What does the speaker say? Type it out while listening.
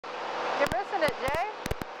found it, Jay.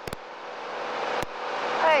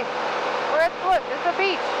 Hey, we're at, look, it's a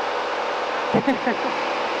beach. I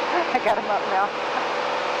got him up now.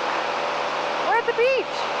 We're at the beach.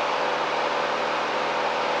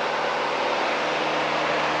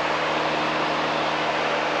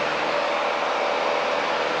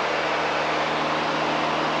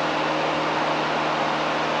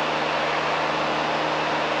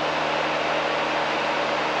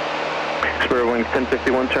 Spirit Wings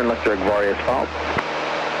 1051, turn left direct Various Falls.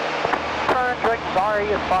 Turn direct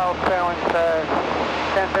Various Falls, Spirit Wings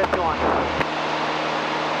 1051.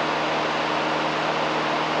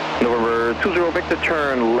 November 20 Victor,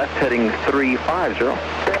 turn left heading 350.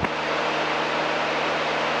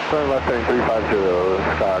 Turn left heading 350,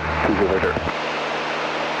 Scott, 20 Victor.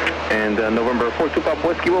 And November 42 Pop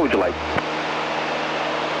Whiskey, what would you like?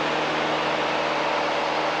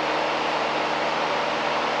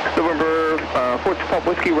 November 42 Pop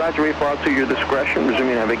Whiskey, Roger, wait for out to your discretion,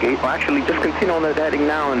 resuming navigation. Well, actually, just continue on that heading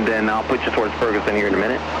now, and then I'll put you towards Ferguson here in a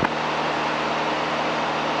minute.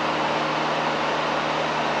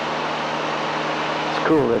 It's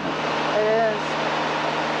cool, isn't it? It is.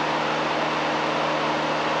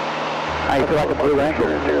 I feel like a blue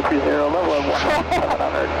anchor. 030, level of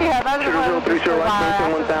 1,700. Yeah, that's what 0030,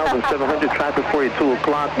 right, 1,700, traffic for you, 2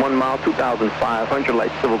 o'clock, 1 mile, 2,500,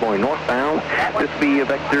 light civil going northbound. This be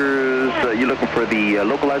vectors, you're looking for the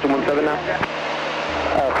localizer 17 now?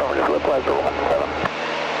 Affirmative, localizer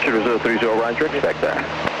 17. 0030, Roger, expect that.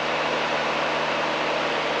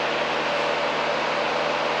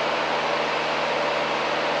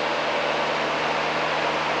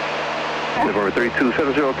 November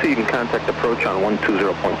 3270T, you can contact approach on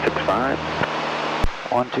 120.65.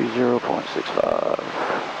 120.65,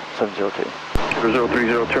 702.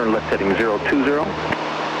 0030, turn left heading 020. Turn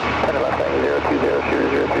left heading 020,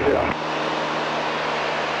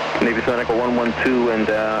 020. Navy Southern Echo 112, and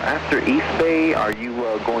after East Bay, are you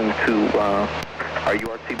going to, are you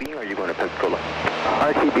RTB or are you going to Pensacola?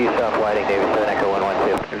 RTB South Whiting, Navy Southern Echo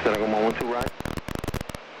 112. Navy Southern Echo 112, right?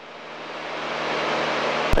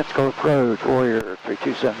 Let's go approach, Warrior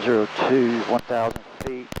 32702, 1,000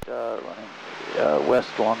 feet, running west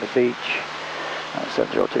along the beach,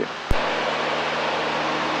 702.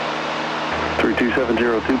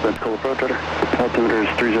 32702, Pensacola approach, order. Altimeter is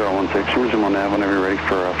 3016, resume on nav whenever you're ready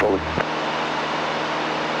for Foley.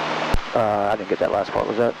 I didn't get that last part,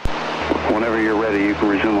 was that? Whenever you're ready, you can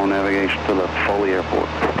resume on navigation to the Foley Airport.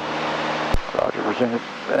 Roger, resume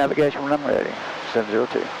the navigation when I'm ready,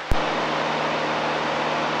 702.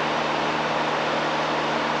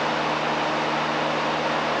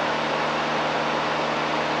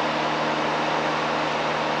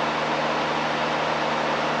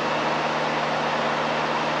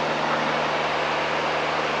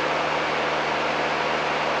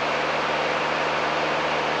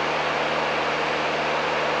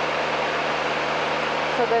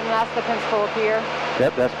 So then that's the Pensacola Pier?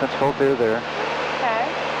 Yep, that's Pensacola Pier there. Okay.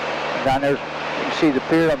 And down there, you can see the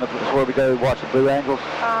pier on the, that's where we go watch the blue angles.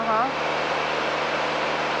 Uh-huh.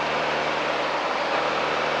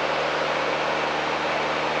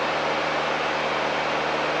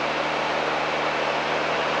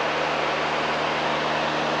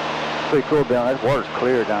 Pretty cool down there. That water's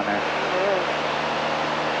clear down there. It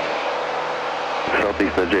is.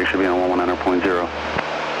 Southeast J should be on 119.0.